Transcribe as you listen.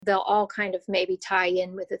they'll all kind of maybe tie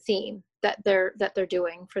in with a theme that they're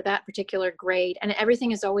doing for that particular grade. And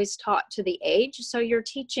everything is always taught to the age. So you're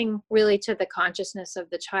teaching really to the consciousness of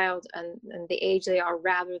the child and the age they are,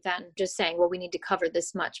 rather than just saying, well, we need to cover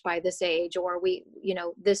this much by this age, or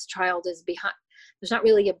this child is behind. There's not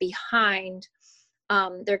really a behind.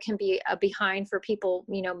 There can be a behind for people,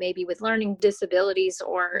 maybe with learning disabilities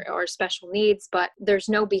or special needs, but there's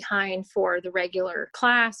no behind for the regular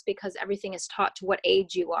class because everything is taught to what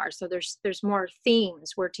age you are. So there's more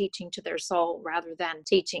themes we're teaching to their soul rather than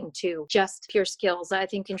teaching to just pure skills. I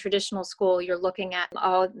think in traditional school, you're looking at,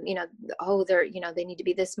 they need to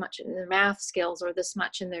be this much in their math skills or this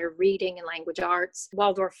much in their reading and language arts.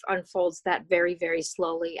 Waldorf unfolds that very, very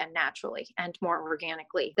slowly and naturally and more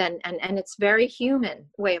organically and it's very human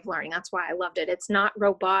way of learning. That's why I loved it. It's not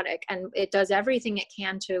robotic, and it does everything it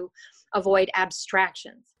can to avoid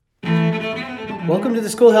abstractions. Welcome to the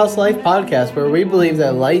Schoolhouse Life podcast, where we believe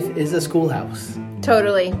that life is a schoolhouse.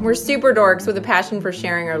 Totally. We're super dorks with a passion for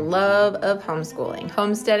sharing our love of homeschooling,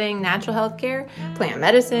 homesteading, natural health care, plant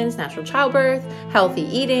medicines, natural childbirth, healthy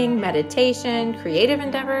eating, meditation, creative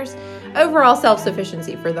endeavors, overall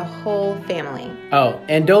self-sufficiency for the whole family. Oh,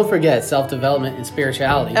 and don't forget self-development and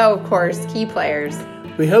spirituality. Oh, of course, key players.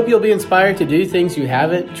 We hope you'll be inspired to do things you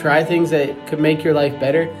haven't, try things that could make your life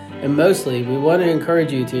better, and mostly, we want to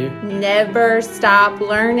encourage you to never stop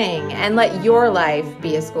learning and let your life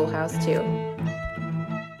be a schoolhouse too.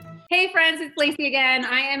 Hey friends, it's Lacey again.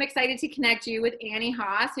 I am excited to connect you with Annie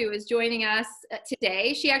Haas, who is joining us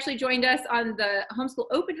today. She actually joined us on the Homeschool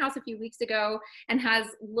Open House a few weeks ago and has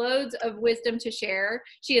loads of wisdom to share.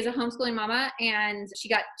 She is a homeschooling mama, and she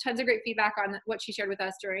got tons of great feedback on what she shared with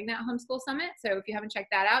us during that homeschool summit. So if you haven't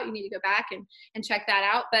checked that out, you need to go back and check that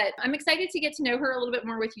out. But I'm excited to get to know her a little bit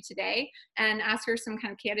more with you today and ask her some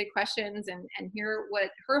kind of candid questions and hear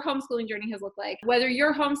what her homeschooling journey has looked like. Whether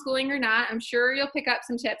you're homeschooling or not, I'm sure you'll pick up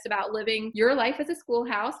some tips about living your life as a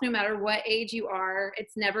schoolhouse, no matter what age you are.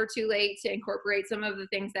 It's never too late to incorporate some of the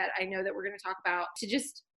things that I know that we're going to talk about to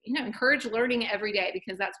just encourage learning every day,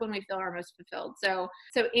 because that's when we feel our most fulfilled. So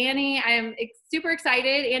Annie, I am super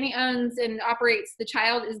excited. Annie owns and operates The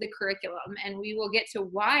Child is the Curriculum, and we will get to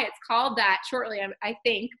why it's called that shortly, I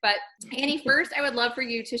think. But Annie, first, I would love for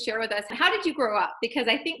you to share with us, how did you grow up? Because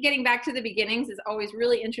I think getting back to the beginnings is always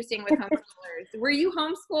really interesting with homeschoolers. Were you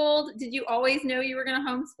homeschooled? Did you always know you were going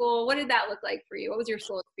to homeschool? What did that look like for you? What was your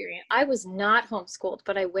school experience? I was not homeschooled,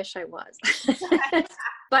 but I wish I was.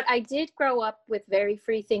 But I did grow up with very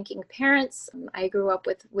free-thinking parents. I grew up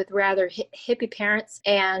with rather hippie parents,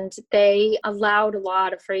 and they allowed a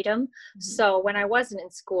lot of freedom. Mm-hmm. So when I wasn't in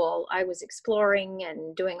school, I was exploring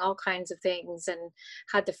and doing all kinds of things and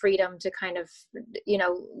had the freedom to kind of,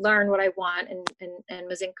 learn what I want and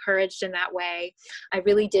was encouraged in that way. I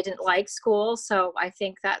really didn't like school, so I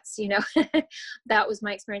think that's, that was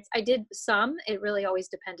my experience. I did some. It really always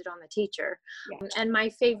depended on the teacher. Yeah. And my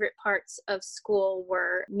favorite parts of school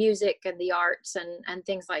were music and the arts and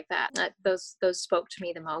things like that. Those spoke to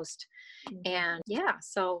me the most. And yeah,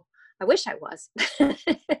 so I wish I was.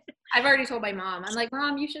 I've already told my mom. I'm like,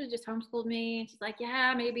 Mom, you should have just homeschooled me. She's like,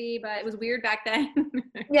 yeah, maybe, but it was weird back then.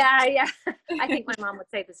 Yeah. I think my mom would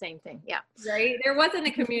say the same thing. Yeah. Right. There wasn't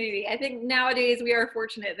a community. I think nowadays we are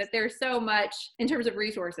fortunate that there's so much in terms of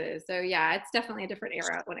resources. So yeah, it's definitely a different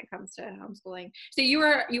era when it comes to homeschooling. So you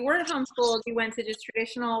weren't homeschooled. You went to just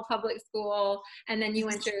traditional public school, and then you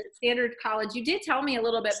went to standard college. You did tell me a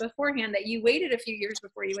little bit beforehand that you waited a few years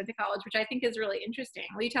before you went to college, which I think is really interesting.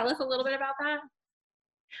 Will you tell us a little bit about that?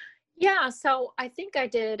 Yeah, so I think I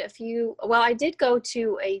did I did go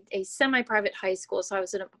to a semi-private high school. So I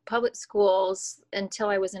was in public schools until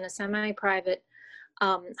I was in a semi-private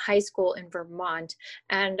high school in Vermont.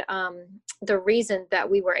 And the reason that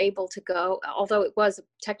we were able to go, although it was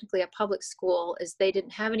technically a public school, is they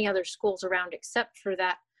didn't have any other schools around except for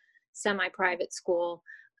that semi-private school.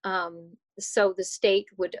 So the state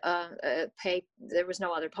would pay. There was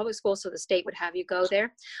no other public school, so the state would have you go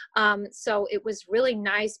there. So it was really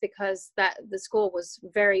nice because the school was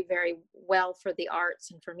very, very well for the arts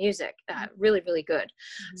and for music, really, really good.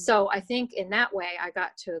 Mm-hmm. So I think in that way, I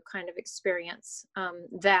got to kind of experience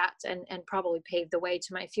that and probably pave the way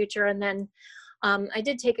to my future. And then I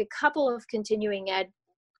did take a couple of continuing ed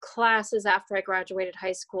classes after I graduated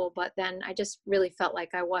high school, but then I just really felt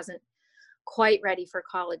like I wasn't quite ready for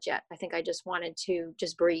college yet. I think I just wanted to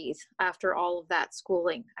just breathe after all of that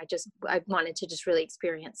schooling. I wanted to just really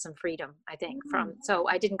experience some freedom, I think, so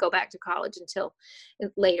I didn't go back to college until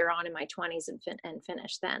later on in my 20s and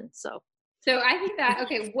finish then. So I think that,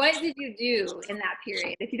 okay, what did you do in that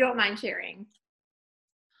period, if you don't mind sharing?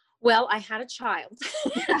 Well, I had a child.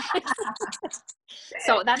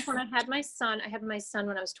 So that's when I had my son. I had my son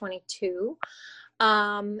when I was 22.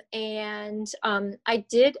 I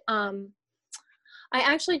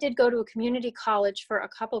actually did go to a community college for a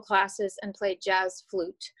couple classes and played jazz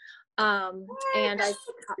flute. And I,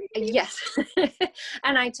 yes,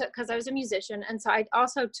 and I took, cause I was a musician. And so I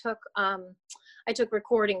also took, I took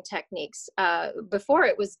recording techniques, before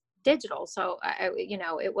it was digital. So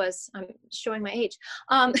it was, I'm showing my age.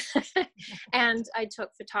 And I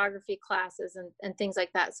took photography classes and things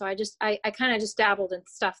like that. So I kind of just dabbled in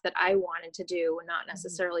stuff that I wanted to do, and not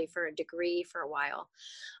necessarily for a degree for a while.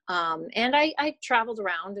 And I traveled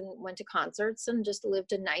around and went to concerts and just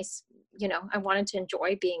lived a nice, I wanted to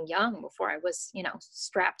enjoy being young before I was,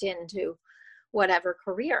 strapped into whatever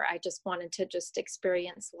career. I just wanted to just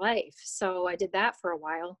experience life. So I did that for a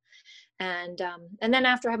while. And then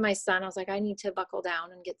after I had my son, I was like, I need to buckle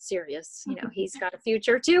down and get serious. He's got a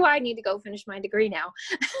future too. I need to go finish my degree now.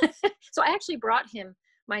 So I actually brought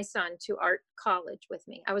my son to art college with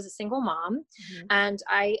me. I was a single mom, and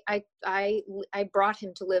I brought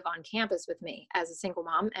him to live on campus with me as a single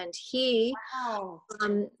mom. And he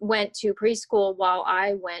went to preschool while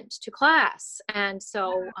I went to class. And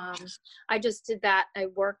so I just did that. I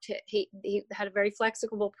worked. He had a very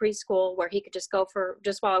flexible preschool where he could just go for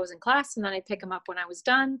just while I was in class, and then I'd pick him up when I was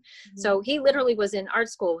done. So he literally was in art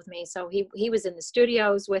school with me. So he was in the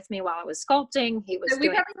studios with me while I was sculpting. So we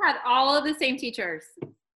probably had all of the same teachers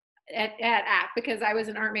at App, because I was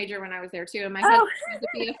an art major when I was there too, and my husband was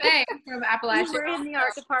a BFA from Appalachia. We were in the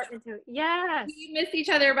art department too. Yes. We missed each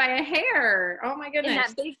other by a hair. Oh my goodness. In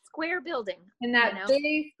that big square building.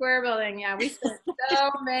 Big square building. Yeah, we spent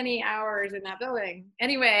so many hours in that building.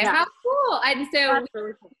 Anyway, how cool. And so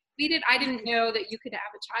I didn't know that you could have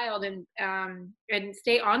a child and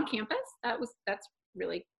stay on campus. That's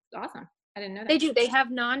really awesome. I didn't know that. They do. They have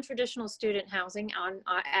non-traditional student housing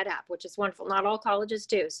at App, which is wonderful. Not all colleges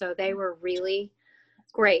do. So they were really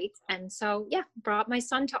great. And so, brought my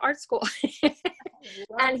son to art school.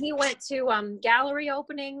 And he went to gallery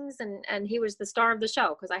openings, and he was the star of the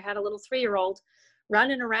show, because I had a little 3-year-old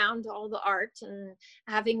running around all the art and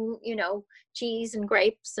having, cheese and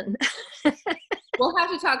grapes. And we'll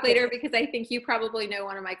have to talk later, because I think you probably know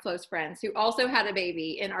one of my close friends who also had a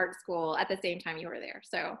baby in art school at the same time you were there.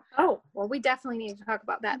 So, well, we definitely need to talk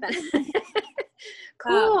about that then.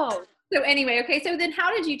 Cool. So anyway, okay. So then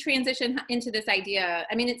how did you transition into this idea?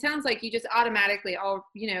 I mean, it sounds like you just automatically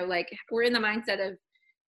we're in the mindset of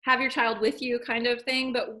have your child with you kind of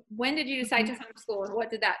thing. But when did you decide to homeschool, and what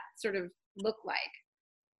did that sort of look like?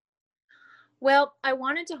 Well, I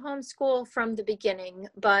wanted to homeschool from the beginning,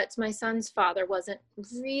 but my son's father wasn't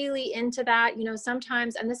really into that.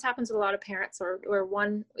 Sometimes, and this happens with a lot of parents, or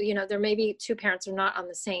one, there may be two parents are not on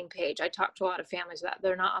the same page. I talk to a lot of families that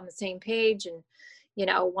they're not on the same page, and,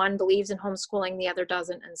 one believes in homeschooling, the other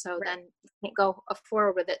doesn't. And so then you can't go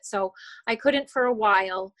forward with it. So I couldn't for a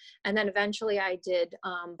while. And then eventually I did.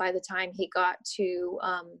 By the time he got to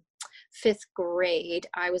 5th grade,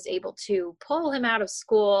 I was able to pull him out of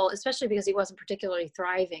school, especially because he wasn't particularly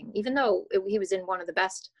thriving. Even though he was in one of the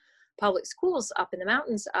best public schools up in the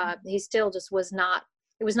mountains, he still just was not,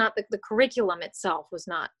 it was not the curriculum itself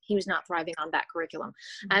he was not thriving on that curriculum.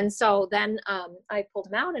 And so then I pulled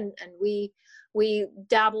him out, and we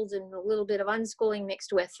dabbled in a little bit of unschooling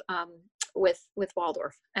mixed with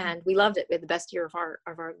Waldorf, and we loved it. We had the best year of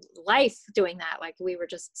our life doing that. Like, we were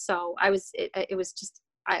just it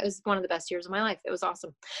was one of the best years of my life. It was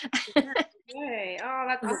awesome. Okay. Oh,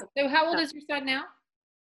 that's awesome. So how old is your son now?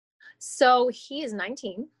 So he is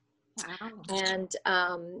 19. Wow. And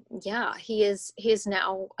he is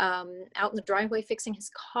now out in the driveway fixing his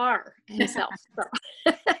car himself. So.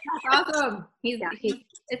 That's awesome. He's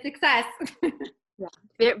a success.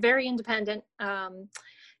 Very, very independent.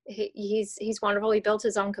 He's wonderful. He built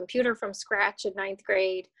his own computer from scratch in 9th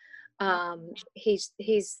grade.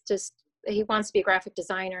 He wants to be a graphic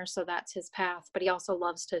designer, so that's his path, but he also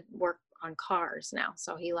loves to work on cars now.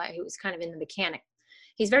 So he was kind of in the mechanic.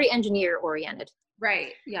 He's very engineer oriented.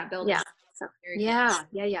 Right. Yeah. Building. Yeah. So,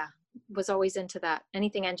 yeah. Was always into that.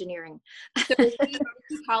 Anything engineering. So is he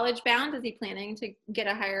college bound? Is he planning to get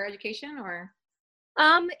a higher education, or?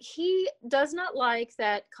 He does not like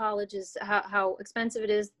that college is how expensive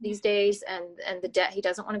it is these days, and the debt. He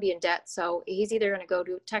doesn't want to be in debt. So he's either going to go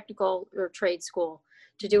to technical or trade school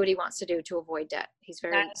to do what he wants to do to avoid debt. He's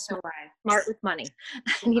very smart with money,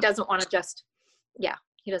 and he doesn't want to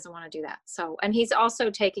he doesn't want to do that. So, and he's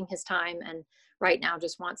also taking his time, and right now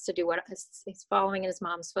just wants to do what he's following in his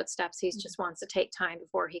mom's footsteps. He just wants to take time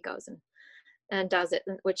before he goes and does it,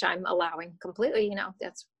 which I'm allowing completely.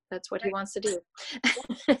 That's that's what he wants to do.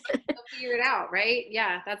 He'll figure it out, right?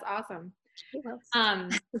 Yeah, that's awesome. He will.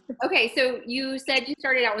 Okay, so you said you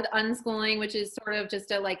started out with unschooling, which is sort of just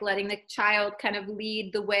like letting the child kind of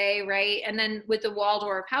lead the way, right? And then with the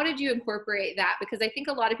Waldorf, how did you incorporate that? Because I think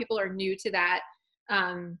a lot of people are new to that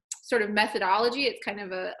sort of methodology. It's kind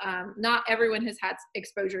of a not everyone has had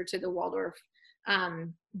exposure to the Waldorf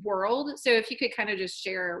world. So if you could kind of just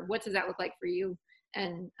share, what does that look like for you,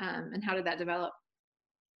 and how did that develop?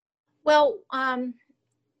 Well,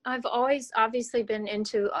 I've always obviously been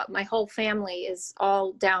into, my whole family is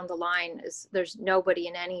all down the line. There's nobody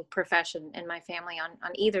in any profession in my family on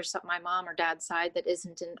either side, my mom or dad's side, that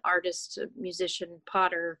isn't an artist, a musician,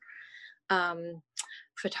 potter,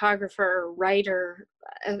 photographer, writer.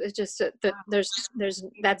 It's just there's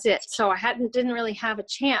that's it. So I didn't really have a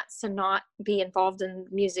chance to not be involved in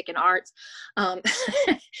music and arts.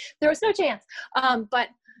 There was no chance. But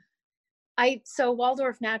so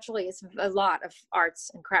Waldorf naturally is a lot of arts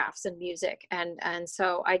and crafts and music, and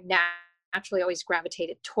so I naturally always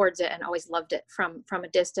gravitated towards it and always loved it from a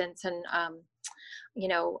distance, and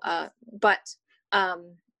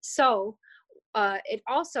it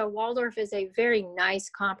also, Waldorf is a very nice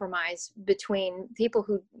compromise between people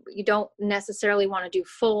who you don't necessarily want to do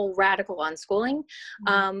full radical unschooling,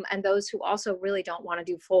 and those who also really don't want to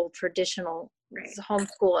do full traditional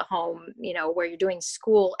homeschool at home, where you're doing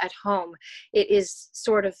school at home. It is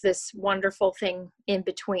sort of this wonderful thing in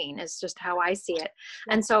between, is just how I see it.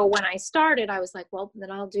 And so when I started, I was like, well, then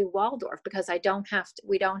I'll do Waldorf, because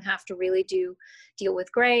we don't have to really deal with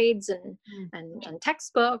grades and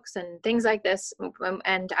textbooks and things like this.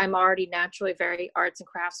 And I'm already naturally very arts and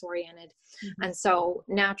crafts oriented. And so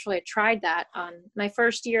naturally I tried that. My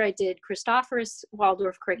first year I did Christophorus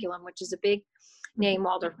Waldorf curriculum, which is a big name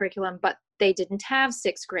Waldorf curriculum, but they didn't have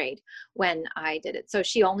sixth grade when I did it. So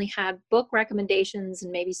she only had book recommendations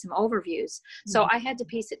and maybe some overviews. So I had to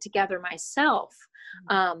piece it together myself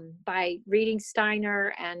by reading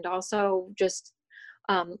Steiner, and also just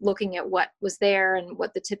looking at what was there and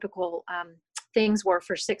what the typical things were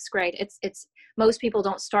for sixth grade. It's most people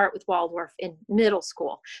don't start with Waldorf in middle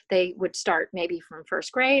school. They would start maybe from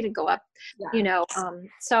first grade and go up,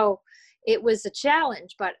 so it was a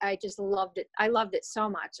challenge, but I just loved it. I loved it so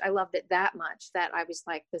much. I loved it that much that I was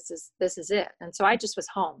like, this is it. And so I just was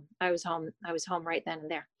home. I was home right then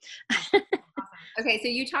and there. Awesome. Okay. So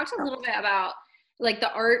you talked a little bit about like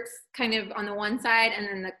the arts kind of on the one side, and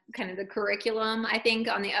then the kind of the curriculum, I think,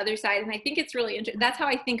 on the other side. And I think it's really interesting. That's how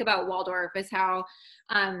I think about Waldorf, is how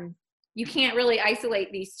you can't really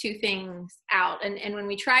isolate these two things out. And when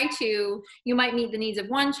we try to, you might meet the needs of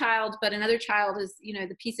one child, but another child is,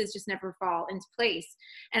 the pieces just never fall into place.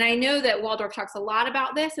 And I know that Waldorf talks a lot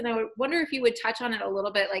about this, and I would wonder if you would touch on it a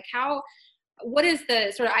little bit, like what is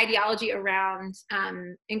the sort of ideology around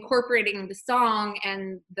incorporating the song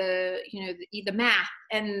and the math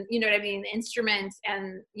and, what I mean, the instruments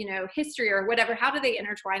and, history or whatever. How do they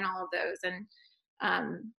intertwine all of those?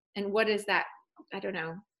 And what is that? I don't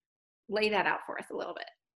know. Lay that out for us a little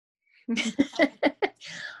bit.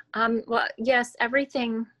 Well, yes,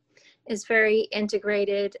 everything is very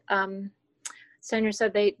integrated. Steiner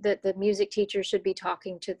said that the music teacher should be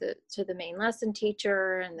talking to the main lesson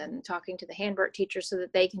teacher, and then talking to the handbook teacher, so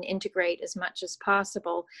that they can integrate as much as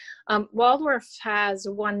possible. Waldorf has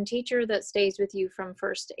one teacher that stays with you from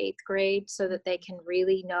first to eighth grade, so that they can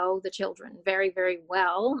really know the children very, very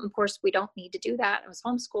well. Of course, we don't need to do that as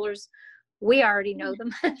homeschoolers. We already know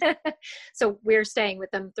them. So we're staying with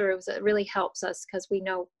them through. So it really helps us, because we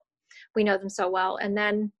know them so well. And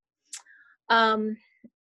then,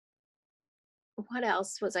 what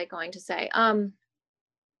else was I going to say?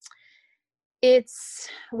 It's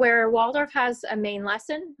where Waldorf has a main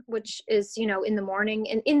lesson, which is, in the morning,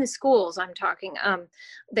 and in the schools I'm talking,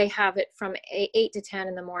 they have it from 8 to 10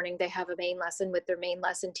 in the morning. They have a main lesson with their main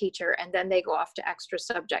lesson teacher, and then they go off to extra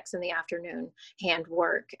subjects in the afternoon,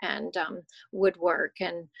 handwork and woodwork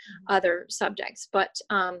and other subjects. But,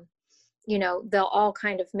 they'll all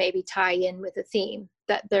kind of maybe tie in with a theme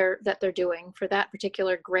that they're doing for that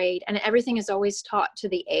particular grade. And everything is always taught to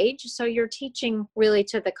the age. So you're teaching really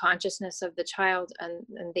to the consciousness of the child and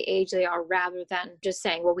the age they are, rather than just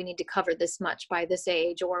saying, well, we need to cover this much by this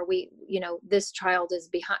age, or this child is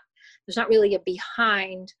behind. There's not really a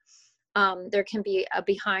behind There can be a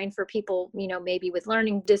behind for people, maybe with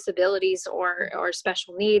learning disabilities or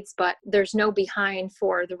special needs, but there's no behind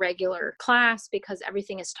for the regular class because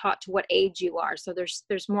everything is taught to what age you are. So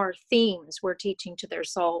there's more themes we're teaching to their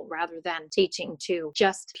soul rather than teaching to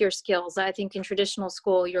just pure skills. I think in traditional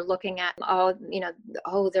school, you're looking at,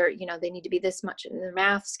 they need to be this much in their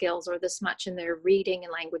math skills or this much in their reading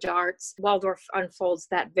and language arts. Waldorf unfolds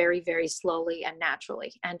that very, very slowly and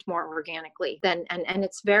naturally and more organically and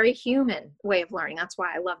it's very human way of learning. That's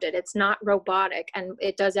why I loved it. It's not robotic and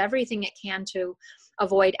it does everything it can to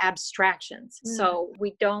avoid abstractions. So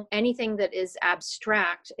anything that is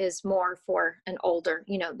abstract is more for an older,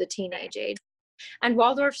 the teenage age. And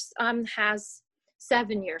Waldorf has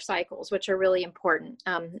 7-year cycles, which are really important.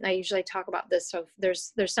 I usually talk about this. So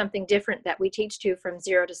there's something different that we teach to from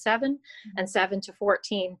 0 to 7 and 7 to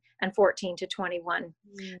 14 and 14 to 21.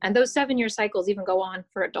 And those 7-year cycles even go on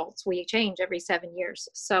for adults. We change every 7 years.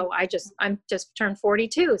 So I'm just turned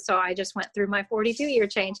 42. So I just went through my 42-year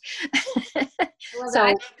change.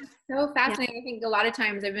 So so fascinating. Yeah. I think a lot of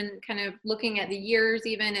times I've been kind of looking at the years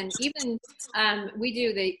we follow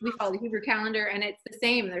the Hebrew calendar and it's the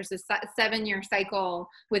same. There's a 7-year cycle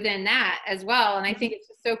within that as well. And I think it's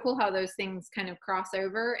just so cool how those things kind of cross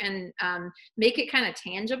over and make it kind of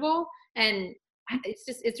tangible. And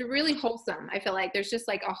it's really wholesome. I feel like there's just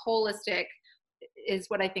like a holistic is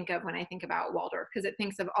what I think of when I think about Waldorf, because it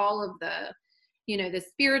thinks of all of the the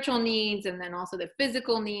spiritual needs and then also the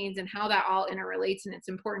physical needs and how that all interrelates. And it's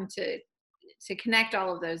important to connect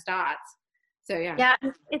all of those dots. So yeah,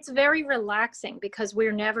 it's very relaxing because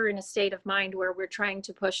we're never in a state of mind where we're trying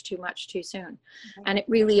to push too much too soon. And it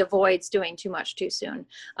really avoids doing too much too soon.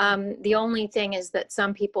 The only thing is that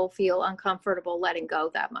some people feel uncomfortable letting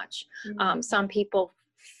go that much. Some people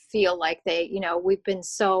feel like we've been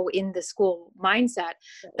so in the school mindset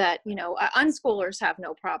that, unschoolers have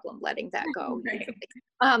no problem letting that go.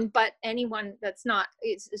 But anyone that's not,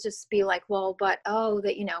 it's just be like, well, but,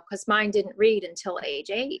 because mine didn't read until age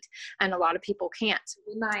 8 and a lot of people can't.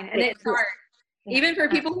 Mine, and it's hard. Even for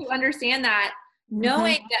people who understand that,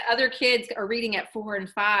 knowing that other kids are reading at 4 and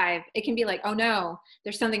 5, it can be like, oh no,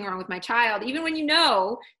 there's something wrong with my child. Even when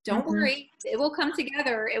don't worry, it will come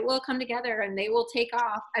together. It will come together and they will take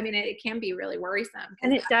off. I mean, it can be really worrisome.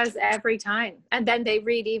 And it does every time. And then they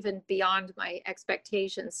read even beyond my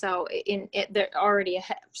expectations. So they're already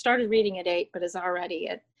started reading at 8, but is already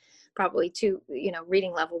at probably 2,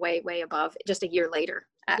 reading level way above just a year later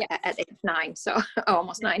at age 9. So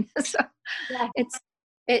almost 9. So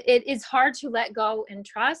it is hard to let go and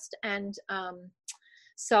trust. And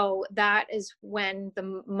so that is when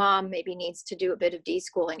the mom maybe needs to do a bit of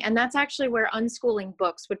deschooling. And that's actually where unschooling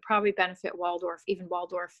books would probably benefit even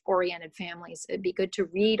Waldorf-oriented families. It'd be good to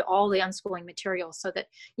read all the unschooling material so that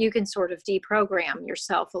you can sort of deprogram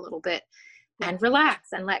yourself a little bit and relax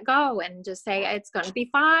and let go and just say, it's going to be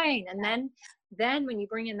fine. And then when you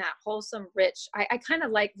bring in that wholesome, rich, I kind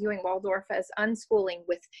of like viewing Waldorf as unschooling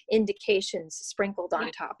with indications sprinkled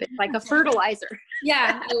on top. It's like a fertilizer.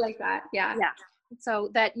 Yeah, I like that. Yeah.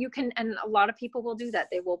 So that you can, and a lot of people will do that.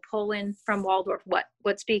 They will pull in from Waldorf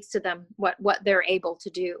what speaks to them, what they're able to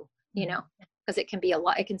do, because it can be a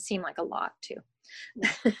lot. It can seem like a lot too.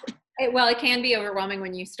 It can be overwhelming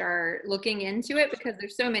when you start looking into it because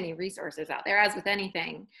there's so many resources out there, as with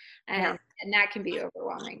anything, and that can be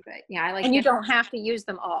overwhelming. But I like. And you don't have to use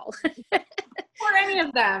them all, or any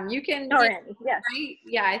of them. You can. Or any, yes. Right?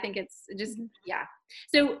 Yeah, I think it's just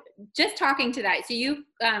So just talking to that, so you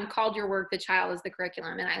called your work "The Child is the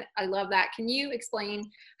Curriculum," and I love that. Can you explain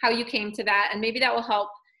how you came to that, and maybe that will help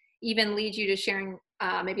even lead you to sharing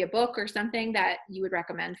maybe a book or something that you would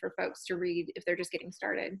recommend for folks to read if they're just getting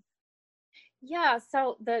started? Yeah,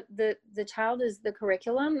 so the child is the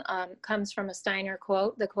curriculum comes from a Steiner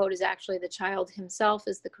quote. The quote is actually the child himself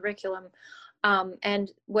is the curriculum.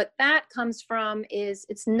 And what that comes from is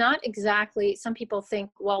it's not exactly, some people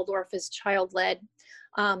think Waldorf is child-led.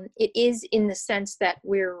 It is in the sense that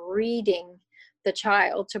we're reading the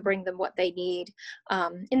child to bring them what they need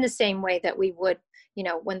in the same way that we would,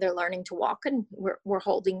 when they're learning to walk and we're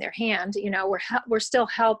holding their hand, we're still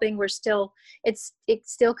helping, it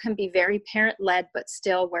still can be very parent-led, but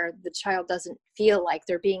still where the child doesn't feel like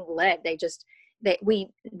they're being led. We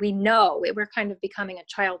know we're kind of becoming a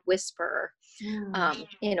child whisperer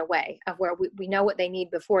in a way of where we know what they need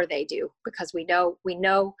before they do, because we know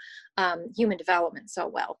human development so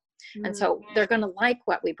well. And so they're going to like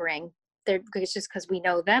what we bring. It's just because we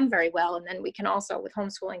know them very well. And then we can also, with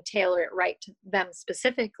homeschooling, tailor it right to them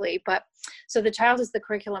specifically. But so the child is the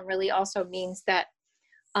curriculum really also means that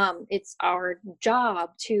it's our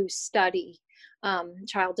job to study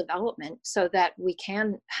child development, so that we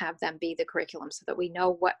can have them be the curriculum, so that we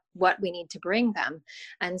know what we need to bring them.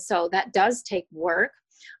 And so that does take work.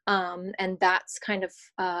 And that's kind of,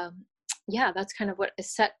 that's kind of what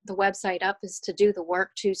is set the website up, is to do the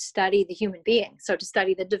work to study the human being. So to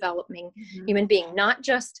study the developing human being, not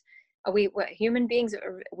just human beings.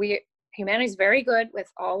 Humanity is very good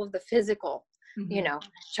with all of the physical,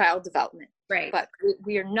 child development, right? But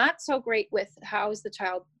we are not so great with how is the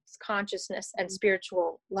child's consciousness and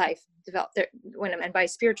spiritual life developed. And by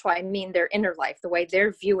spiritual, I mean their inner life, the way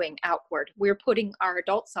they're viewing outward. We're putting our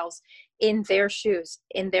adult selves in their shoes,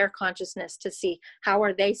 in their consciousness, to see how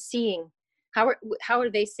are they seeing, how are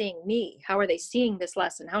they seeing me? How are they seeing this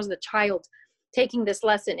lesson? How's the child taking this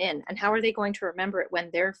lesson in, and how are they going to remember it when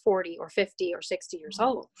they're 40 or 50 or 60 years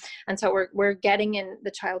old? And so we're getting in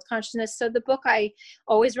the child consciousness. So the book I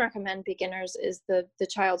always recommend beginners is the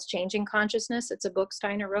Child's Changing Consciousness. It's a book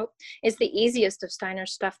Steiner wrote. It's the easiest of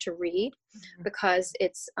Steiner's stuff to read, because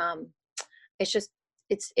it's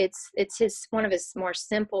his one of his more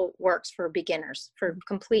simple works for beginners, for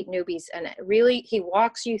complete newbies. And it really, he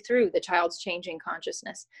walks you through the child's changing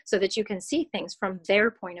consciousness so that you can see things from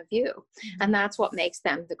their point of view. And that's what makes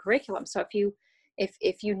them the curriculum. So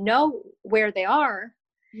if you know where they are,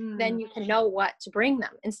 then you can know what to bring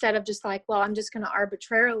them, instead of just like, well, I'm just going to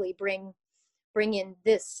arbitrarily bring in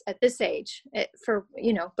this at this age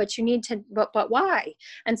but you need to, but why?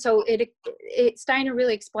 And so Steiner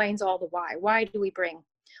really explains all the why. Why do we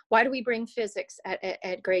bring physics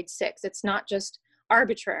at grade 6? It's not just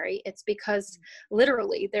arbitrary. It's because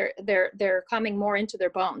literally they're coming more into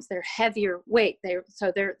their bones. They're heavier weight.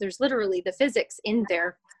 There's literally the physics in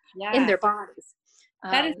their bodies.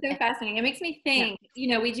 That is so fascinating. It makes me think,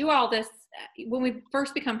 we do all this when we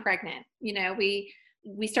first become pregnant,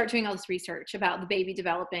 we start doing all this research about the baby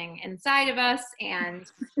developing inside of us, and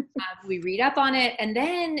we read up on it, and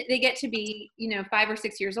then they get to be 5 or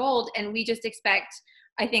 6 years old, and we just expect,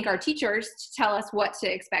 I think, our teachers to tell us what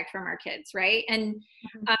to expect from our kids, right? And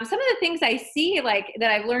some of the things I see, like, that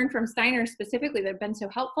I've learned from Steiner specifically that have been so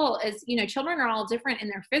helpful is, children are all different in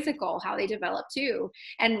their physical, how they develop too,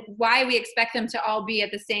 and why we expect them to all be at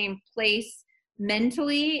the same place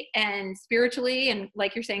mentally and spiritually, and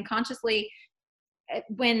like you're saying, consciously,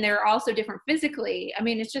 when they're also different physically. I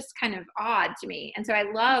mean, it's just kind of odd to me. And so I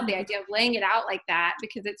love the idea of laying it out like that,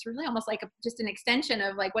 because it's really almost like just an extension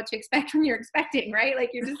of like what to expect when you're expecting, right?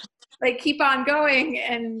 Like you're just like, keep on going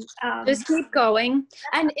and just keep going.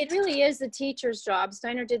 And it really is the teacher's job.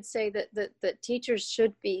 Steiner did say that teachers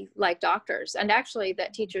should be like doctors, and actually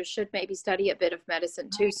that teachers should maybe study a bit of medicine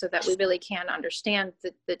too, so that we really can understand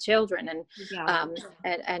the children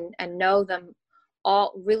and know them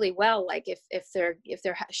all really well. Like if they're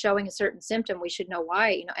showing a certain symptom, we should know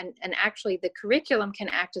why, and actually the curriculum can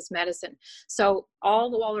act as medicine. So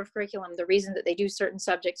all the Waldorf curriculum, the reason that they do certain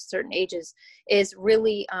subjects, certain ages, is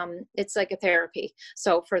really, it's like a therapy.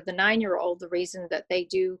 So for the 9-year-old, the reason that they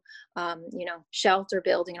do, shelter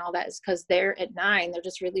building and all that is because they're at 9, they're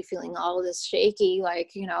just really feeling all of this shaky,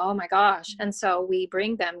 like, oh my gosh. And so we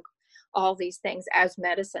bring them all these things as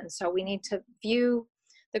medicine. So we need to view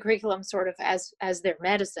the curriculum sort of as their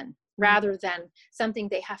medicine, rather than something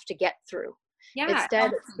they have to get through. Yeah.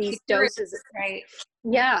 Instead, it's these doses. Right.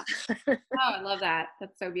 Yeah. Oh, I love that.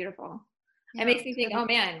 That's so beautiful. Yeah. It makes me think, oh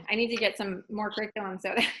man, I need to get some more curriculum.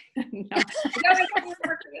 So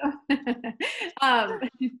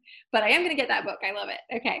but I am going to get that book. I love it.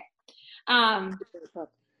 Okay. All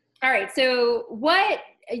right. So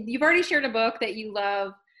you've already shared a book that you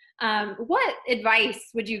love. What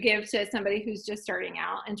advice would you give to somebody who's just starting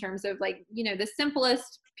out, in terms of like, the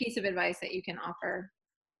simplest piece of advice that you can offer?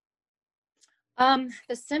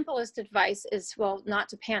 The simplest advice is, well, not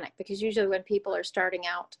to panic, because usually when people are starting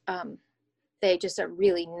out, they just are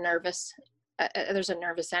really nervous. There's a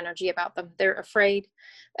nervous energy about them. They're afraid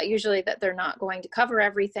usually that they're not going to cover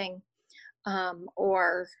everything,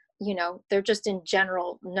 or they're just in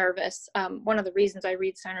general nervous. One of the reasons I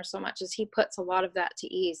read Steiner so much is he puts a lot of that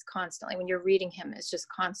to ease constantly. When you're reading him, it's just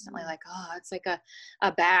constantly like, it's like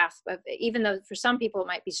a bath. Even though for some people it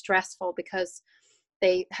might be stressful because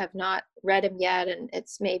they have not read him yet and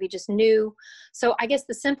it's maybe just new. So I guess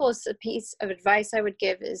the simplest piece of advice I would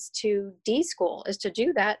give is to deschool, is to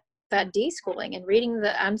do that deschooling and reading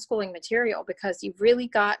the unschooling material, because you've really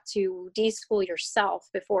got to deschool yourself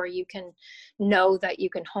before you can know that you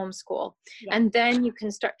can homeschool. Yeah. And then you can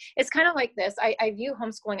start. It's kind of like this. I view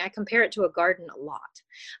homeschooling, I compare it to a garden a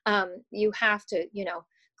lot. You have to,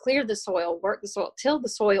 clear the soil, work the soil, till the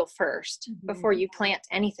soil first before you plant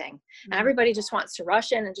anything. And everybody just wants to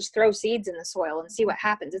rush in and just throw seeds in the soil and see what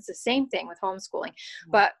happens. It's the same thing with homeschooling.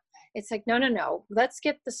 But It's like, no, let's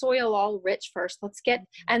get the soil all rich first.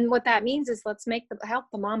 And what that means is let's help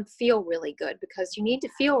the mom feel really good, because you need to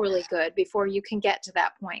feel really good before you can get to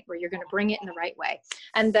that point where you're going to bring it in the right way.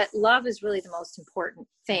 And that love is really the most important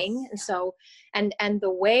thing. And so, and the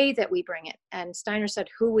way that we bring it, and Steiner said,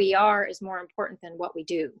 who we are is more important than what we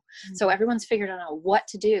do. So everyone's figured out what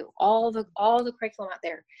to do, all the curriculum out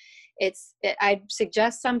there. I'd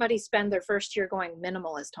suggest somebody spend their first year going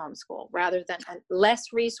minimalist homeschool rather than less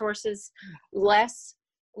resources, less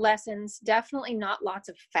lessons, definitely not lots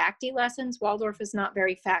of facty lessons. Waldorf is not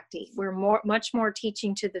very facty. We're much more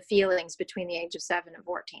teaching to the feelings between the age of 7 and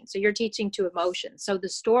 14. So you're teaching to emotions. So the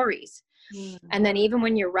stories. And then even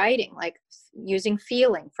when you're writing, like using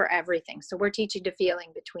feeling for everything. So we're teaching to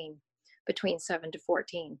feeling between 7 to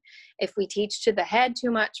 14. If we teach to the head too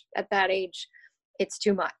much at that age, it's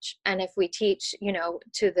too much. And if we teach,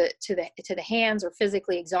 to the hands or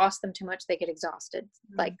physically exhaust them too much, they get exhausted.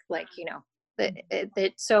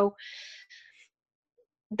 So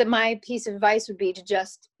my piece of advice would be to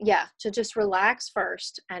just relax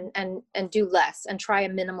first and do less and try a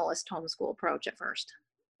minimalist homeschool approach at first.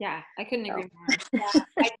 Yeah, I couldn't agree more. Yeah.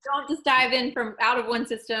 I don't just dive in from out of one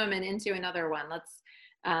system and into another one. Let's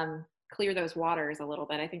clear those waters a little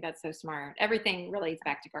bit. I think that's so smart. Everything relates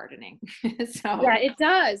back to gardening. So yeah, it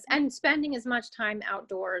does. And spending as much time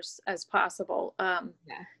outdoors as possible,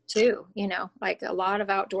 too, like a lot of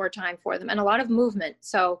outdoor time for them and a lot of movement.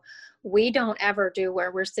 So we don't ever do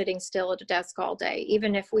where we're sitting still at a desk all day.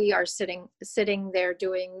 Even if we are sitting there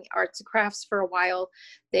doing arts and crafts for a while,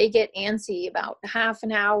 they get antsy about half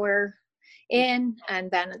an hour in,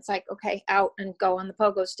 and then it's like, okay, out and go on the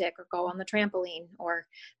pogo stick or go on the trampoline, or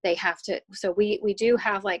they have to. So we do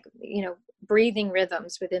have breathing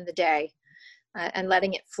rhythms within the day, and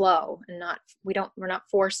letting it flow, and we're not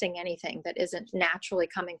forcing anything that isn't naturally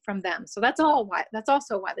coming from them. So that's also why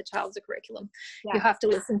the child's a curriculum. Yeah. You have to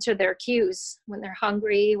listen to their cues when they're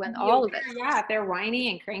hungry, all of it. Yeah, if they're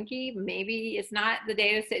whiny and cranky, maybe it's not the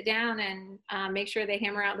day to sit down and make sure they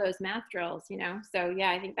hammer out those math drills. So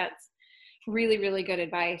yeah, I think that's really, really good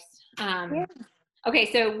advice. Yeah.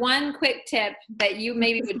 Okay, so one quick tip that you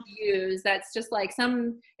maybe would use, that's just like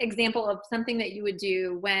some example of something that you would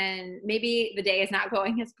do when maybe the day is not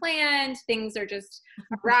going as planned, things are just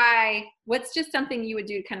awry. What's just something you would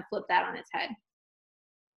do to kind of flip that on its head?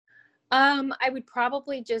 I would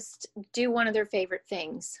probably just do one of their favorite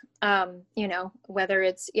things. Whether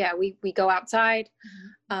it's, we go outside.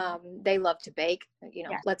 They love to bake,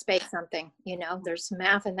 let's bake something, there's some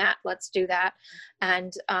math in that. Let's do that.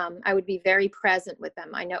 And I would be very present with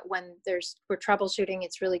them. I know when we're troubleshooting,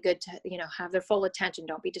 it's really good to, have their full attention.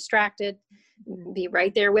 Don't be distracted. Be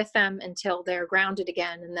right there with them until they're grounded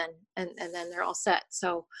again. And then they're all set.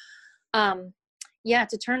 So,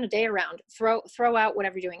 to turn a day around, throw out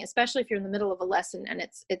whatever you're doing, especially if you're in the middle of a lesson and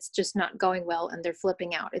it's just not going well and they're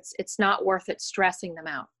flipping out. It's not worth it stressing them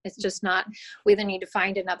out. It's just not. We either need to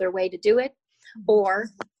find another way to do it, or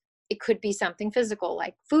it could be something physical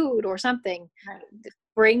like food or something. Right.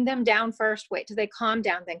 Bring them down first, wait till they calm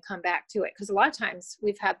down, then come back to it. Because a lot of times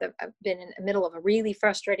I've been in the middle of a really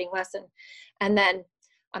frustrating lesson, and then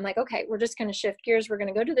I'm like, okay, we're just going to shift gears. We're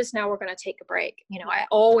going to go do this now. We're going to take a break. I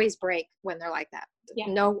always break when they're like that. Yeah.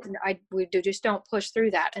 No, we just don't push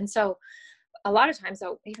through that. And so a lot of times,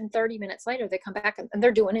 though, even 30 minutes later, they come back and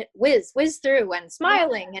they're doing it whiz through and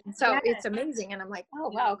smiling. And so it's amazing. And I'm like, oh,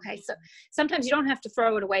 wow. Okay. So sometimes you don't have to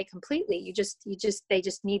throw it away completely. They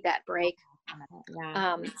just need that break.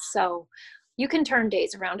 Yeah. So you can turn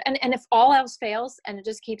days around. And if all else fails and it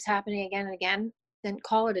just keeps happening again and again, then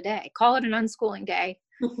call it a day. Call it an unschooling day.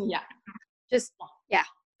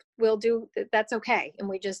 We'll do, that's okay. And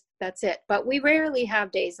that's it. But we rarely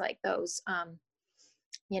have days like those,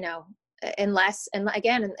 unless, and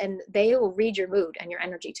again, and they will read your mood and your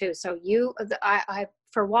energy too. So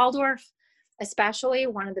for Waldorf, especially,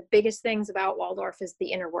 one of the biggest things about Waldorf is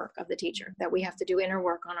the inner work of the teacher, that we have to do inner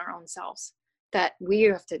work on our own selves, that we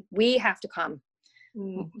have to come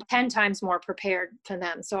 10 times more prepared for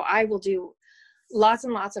them. So I will do lots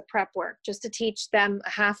and lots of prep work just to teach them a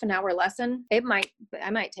half an hour lesson. I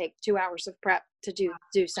might take 2 hours of prep to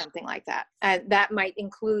do something like that. That might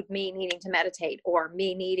include me needing to meditate, or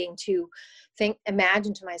me needing to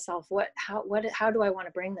imagine to myself, how do I want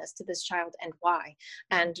to bring this to this child and why?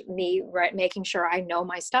 And me making sure I know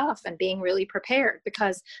my stuff and being really prepared,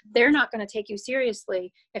 because they're not going to take you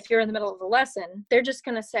seriously if you're in the middle of a lesson. They're just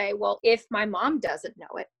going to say, well, if my mom doesn't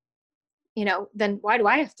know it, then why do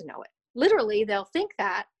I have to know it? Literally, they'll think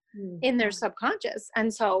that, in their subconscious.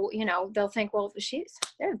 And so, you know, they'll think, well,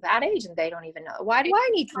 they're that age and they don't even know. Why do I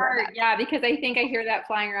need to know that? Yeah, because I think I hear that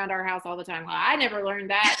flying around our house all the time. Well, I never learned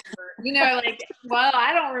that. Or, you know, like, well,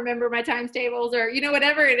 I don't remember my times tables, or, you know,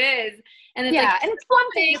 whatever it is. And it's and it's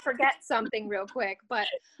one thing to forget something real quick, but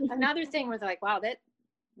another thing where they're like, wow,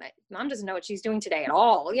 my mom doesn't know what she's doing today at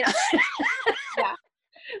all, you know? Yeah.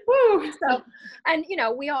 Woo. So, and you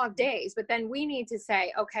know, we all have days, but then we need to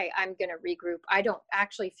say, okay, I'm going to regroup. I don't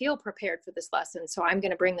actually feel prepared for this lesson, so I'm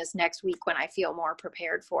going to bring this next week when I feel more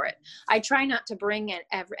prepared for it. I try not to bring in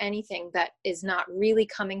anything that is not really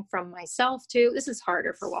coming from myself too. This is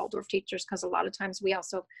harder for Waldorf teachers because a lot of times we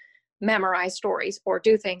also memorize stories or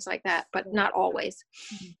do things like that, but not always.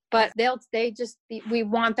 But we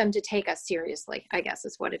want them to take us seriously, I guess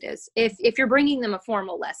is what it is. If you're bringing them a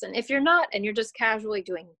formal lesson, if you're not, and you're just casually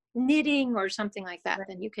doing knitting or something like that,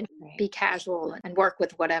 then you can be casual and work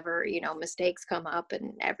with whatever, you know, mistakes come up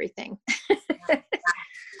and everything.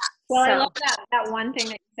 Well, I love that one thing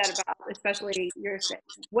that you said about, especially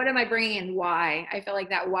what am I bringing and why? I feel like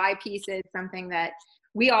that why piece is something that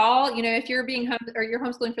we all, you know, if you're you're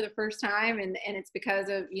homeschooling for the first time and it's because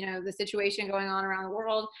of, you know, the situation going on around the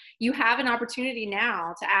world, you have an opportunity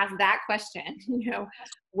now to ask that question, you know,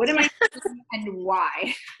 what am I doing and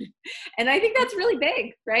why? And I think that's really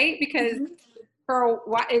big, right? Because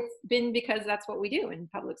it's been because that's what we do in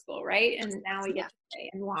public school, right? And now we get to say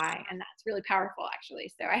and why, and that's really powerful,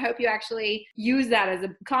 actually. So I hope you actually use that as a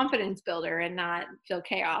confidence builder and not feel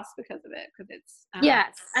chaos because of it, because it's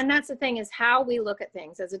yes, and that's the thing, is how we look at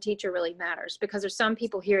things as a teacher really matters, because there's some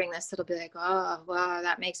people hearing this that'll be like, oh, well,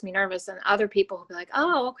 that makes me nervous, and other people will be like,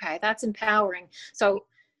 oh, okay, that's empowering. So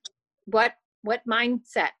what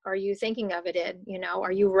mindset are you thinking of it in? You know,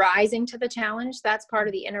 are you rising to the challenge? That's part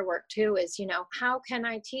of the inner work too, is, you know, how can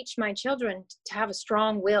I teach my children to have a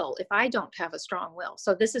strong will if I don't have a strong will?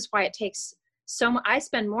 So this is why it takes I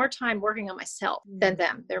spend more time working on myself than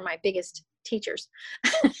them. They're my biggest teachers.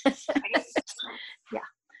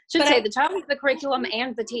 Should say the child is the curriculum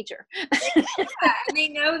and the teacher. And they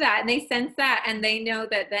know that, and they sense that, and they know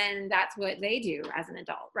that then that's what they do as an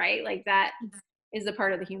adult, right? Like that is a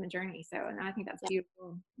part of the human journey. So, and I think that's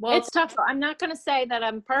beautiful. Well, it's tough. I'm not going to say that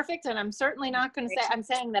I'm perfect, and I'm certainly not going to say, I'm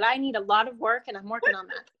saying that I need a lot of work, and I'm working on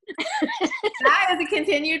that. That is a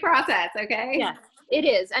continued process. Okay. Yeah, it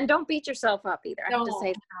is. And don't beat yourself up either. I have to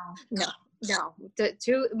say, no.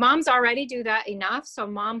 Moms already do that enough. So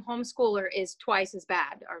mom homeschooler is twice as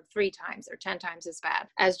bad, or 3 times or 10 times as bad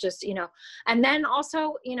as just, you know. And then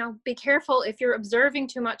also, you know, be careful if you're observing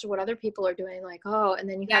too much of what other people are doing, like, oh, and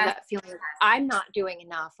then you have that feeling like, I'm not doing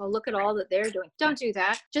enough. Oh, look at all that they're doing. Don't do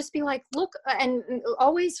that. Just be like, look, and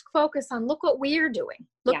always focus on, look what we're doing.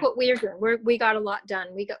 Look what we're doing. We got a lot done.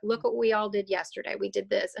 Look what we all did yesterday. We did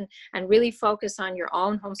this, and really focus on your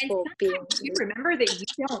own homeschool being. You remember that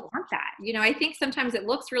you don't want that. You know, I think sometimes it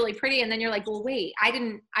looks really pretty, and then you're like, well, wait, I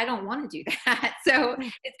don't want to do that. So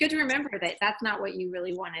it's good to remember that that's not what you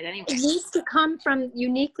really wanted anyway. It needs to come from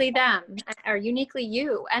uniquely them, or uniquely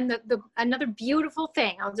you. And the another beautiful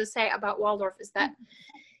thing I'll just say about Waldorf is that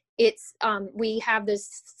it's we have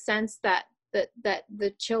this sense that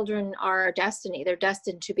the children are our destiny. They're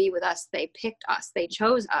destined to be with us. They picked us. They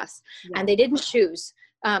chose us. And they didn't choose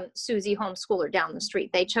Susie homeschooler down the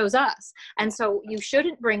street. They chose us. And so you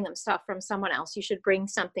shouldn't bring them stuff from someone else. You should bring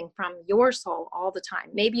something from your soul all the time.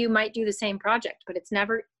 Maybe you might do the same project, but it's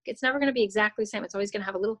never going to be exactly the same. It's always going to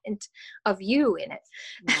have a little hint of you in it.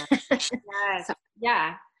 Yes. So.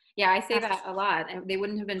 Yeah, I say that a lot. They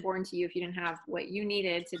wouldn't have been born to you if you didn't have what you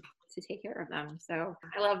needed to take care of them. So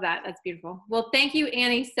I love that. That's beautiful. Well, thank you,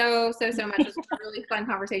 Annie, so much. It was a really fun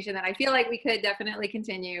conversation that I feel like we could definitely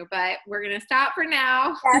continue, but we're going to stop for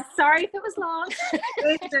now. Yeah, sorry if it was long. It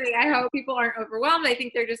was great. I hope people aren't overwhelmed. I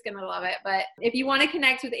think they're just going to love it. But if you want to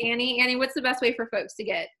connect with Annie, what's the best way for folks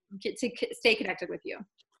to stay connected with you?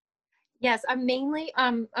 Yes, I'm mainly,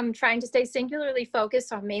 I'm trying to stay singularly focused.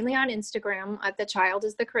 So I'm mainly on Instagram. The child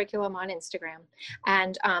is the curriculum on Instagram.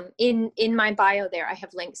 And in my bio there, I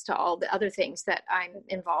have links to all the other things that I'm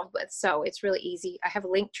involved with. So it's really easy. I have a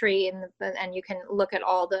link tree, and you can look at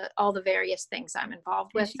all the various things I'm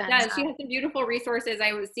involved with. She has some beautiful resources.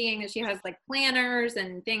 I was seeing that she has like planners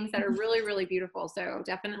and things that are really, really beautiful. So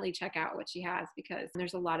definitely check out what she has, because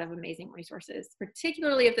there's a lot of amazing resources,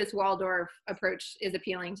 particularly if this Waldorf approach is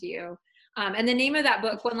appealing to you. And the name of that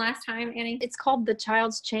book, one last time, Annie? It's called The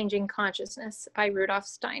Child's Changing Consciousness by Rudolf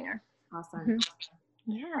Steiner. Awesome.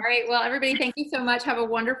 Mm-hmm. Yeah. All right. Well, everybody, thank you so much. Have a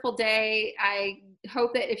wonderful day. I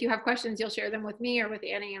hope that if you have questions, you'll share them with me or with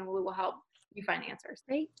Annie, and we will help you find answers.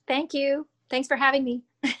 Great. Thank you. Thanks for having me.